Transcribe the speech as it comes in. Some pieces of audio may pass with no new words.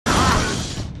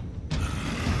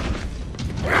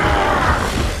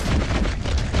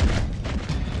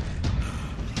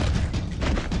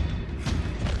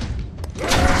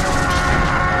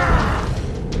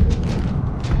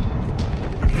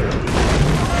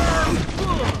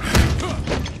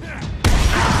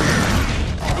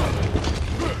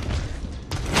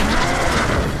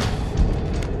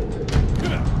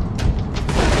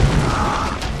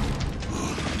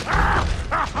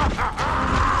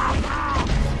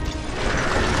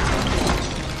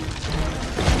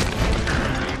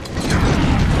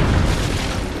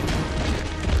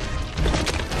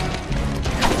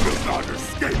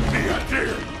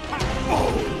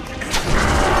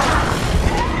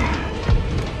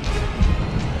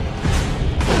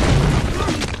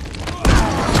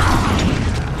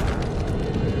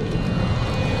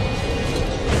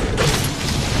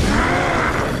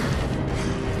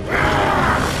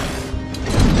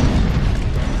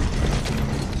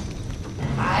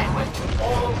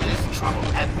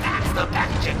And that's the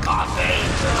magic coffee!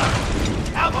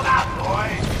 Help him out,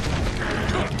 boys!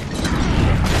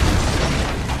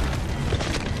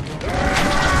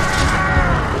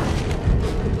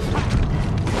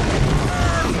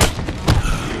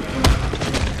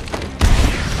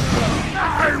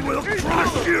 I will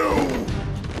crush you!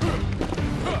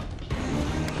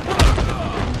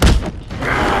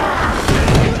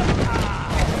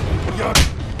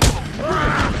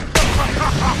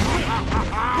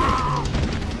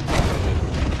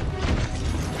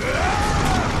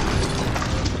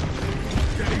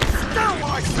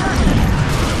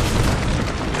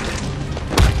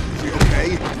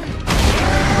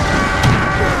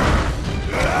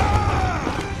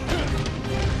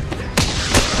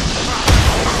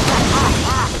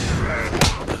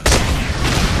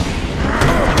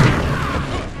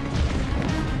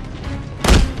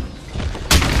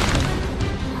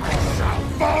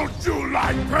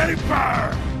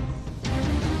 Paper!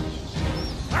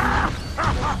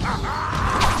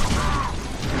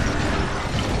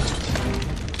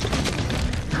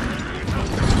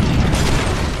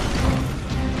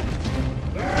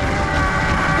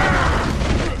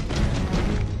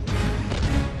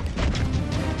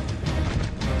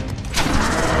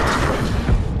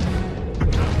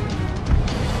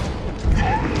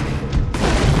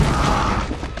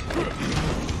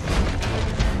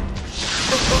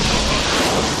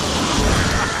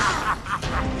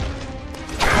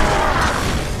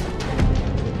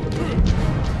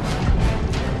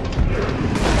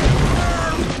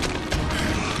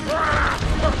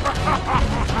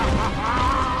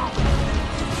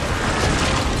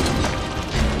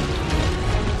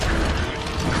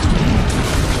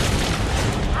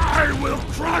 I will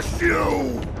crush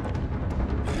you!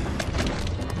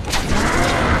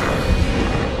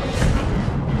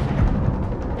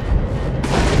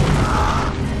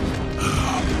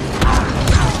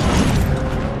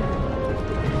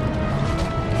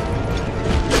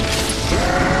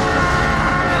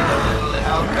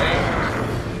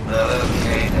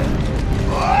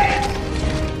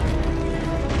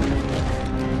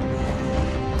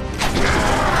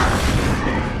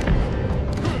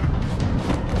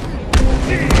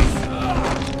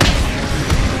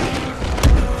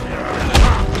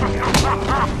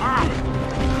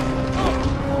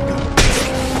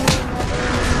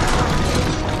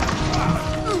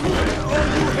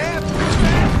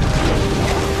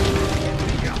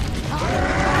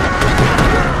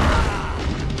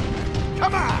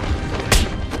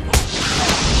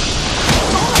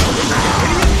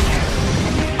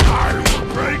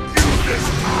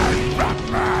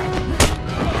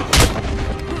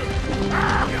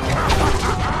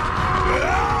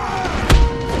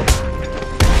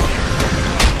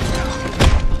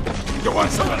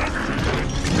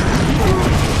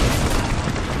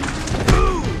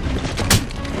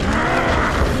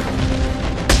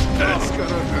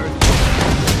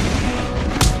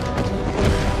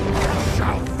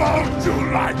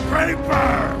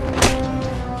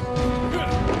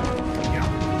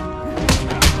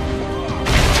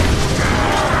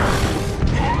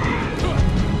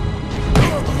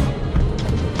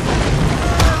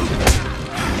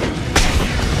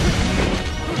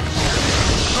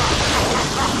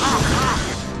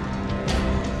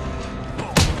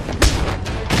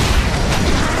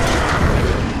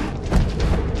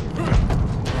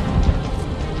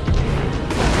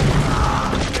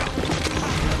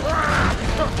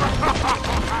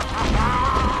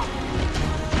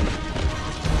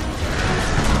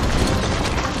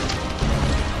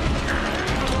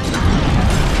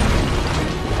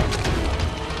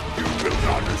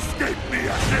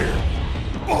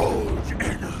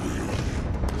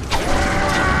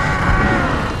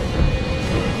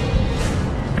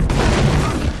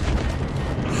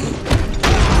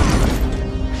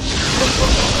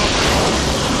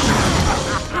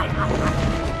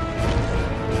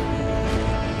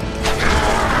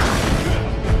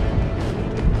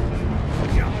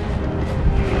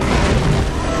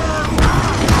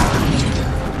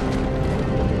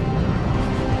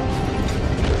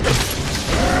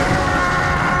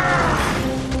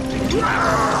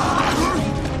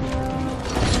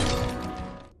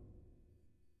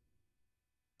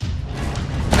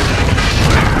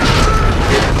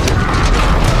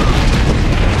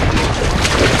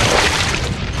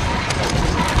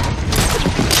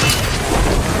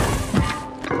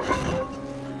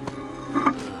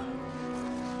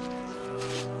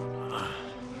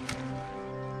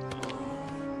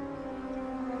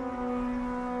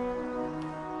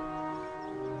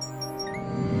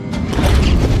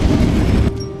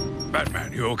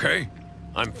 Batman, you okay?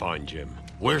 I'm fine, Jim.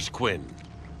 Where's Quinn?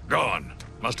 Gone.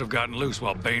 Must have gotten loose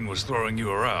while Bane was throwing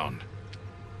you around.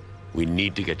 We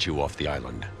need to get you off the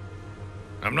island.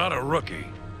 I'm not a rookie.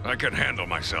 I can handle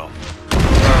myself.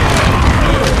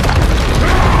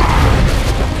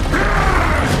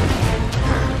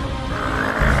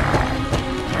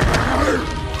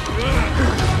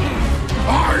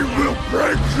 I will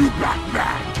break you,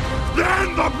 Batman!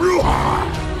 Then the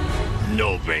Bruja!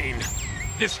 No, Bane.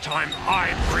 This time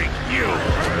I break you!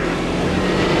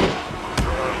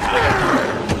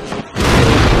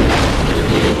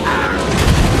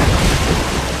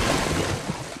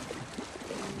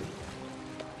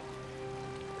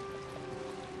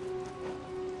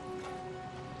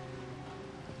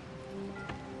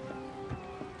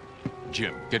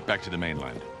 Jim, get back to the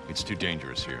mainland. It's too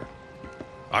dangerous here.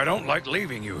 I don't like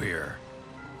leaving you here.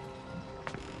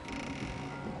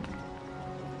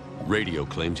 Radio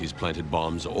claims he's planted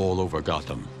bombs all over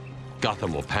Gotham.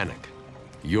 Gotham will panic.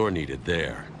 You're needed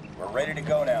there. We're ready to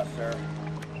go now, sir.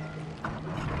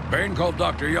 Bane called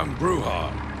Dr. Young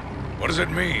Bruja. What does it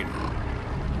mean?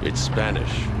 It's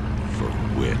Spanish for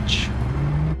witch.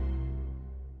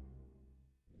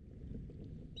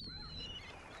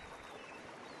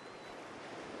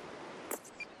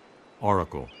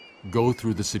 Oracle, go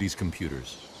through the city's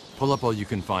computers. Pull up all you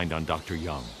can find on Dr.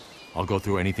 Young. I'll go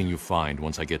through anything you find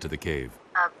once I get to the cave.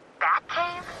 A bat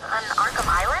cave? On Arkham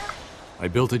Island? I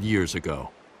built it years ago.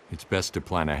 It's best to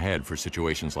plan ahead for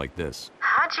situations like this.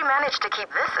 How'd you manage to keep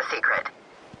this a secret?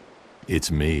 It's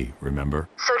me, remember?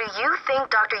 So do you think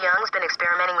Dr. Young's been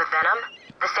experimenting with venom?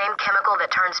 The same chemical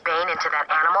that turns Bane into that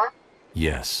animal?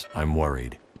 Yes, I'm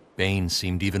worried. Bane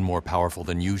seemed even more powerful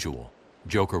than usual.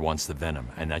 Joker wants the venom,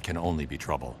 and that can only be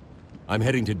trouble. I'm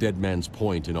heading to Dead Man's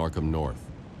Point in Arkham North.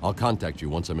 I'll contact you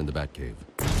once I'm in the Batcave.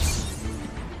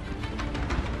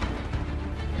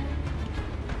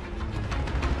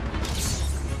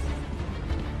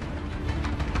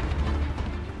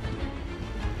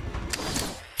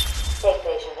 Take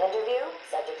patient interview.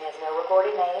 Subject has no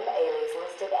recorded name. Alias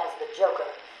listed as the Joker.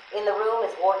 In the room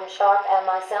is Warden Sharp and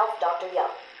myself, Dr. Young.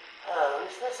 Oh,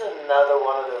 is this another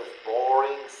one of those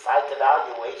boring psych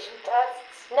evaluation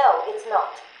tests? No, it's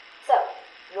not. So,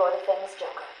 you're the famous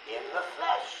Joker. In the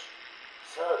flesh.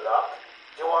 So, Doc,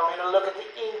 do you want me to look at the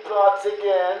ink blots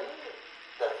again?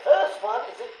 The first one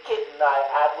is a kitten I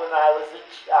had when I was a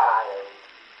child.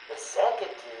 The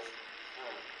second is,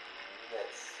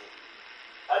 let's see,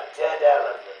 a dead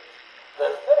elephant. The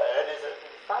third is a...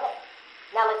 Funny.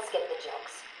 Now let's skip the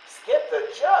jokes. Skip the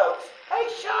jokes? Hey,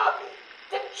 Sharpie,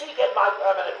 didn't she get my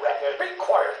permanent record? Be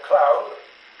quiet, clown.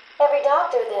 Every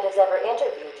doctor that has ever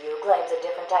interviewed you claims a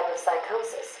different type of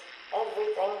psychosis.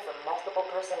 Everything from multiple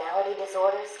personality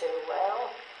disorders to, well,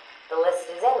 the list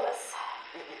is endless.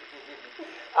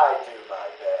 I do my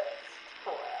best.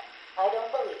 Well, I don't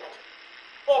believe it.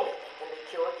 Anything can be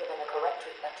cured given the correct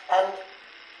treatment. And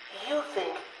you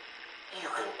think you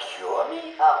can cure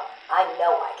me? Oh, I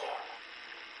know I can.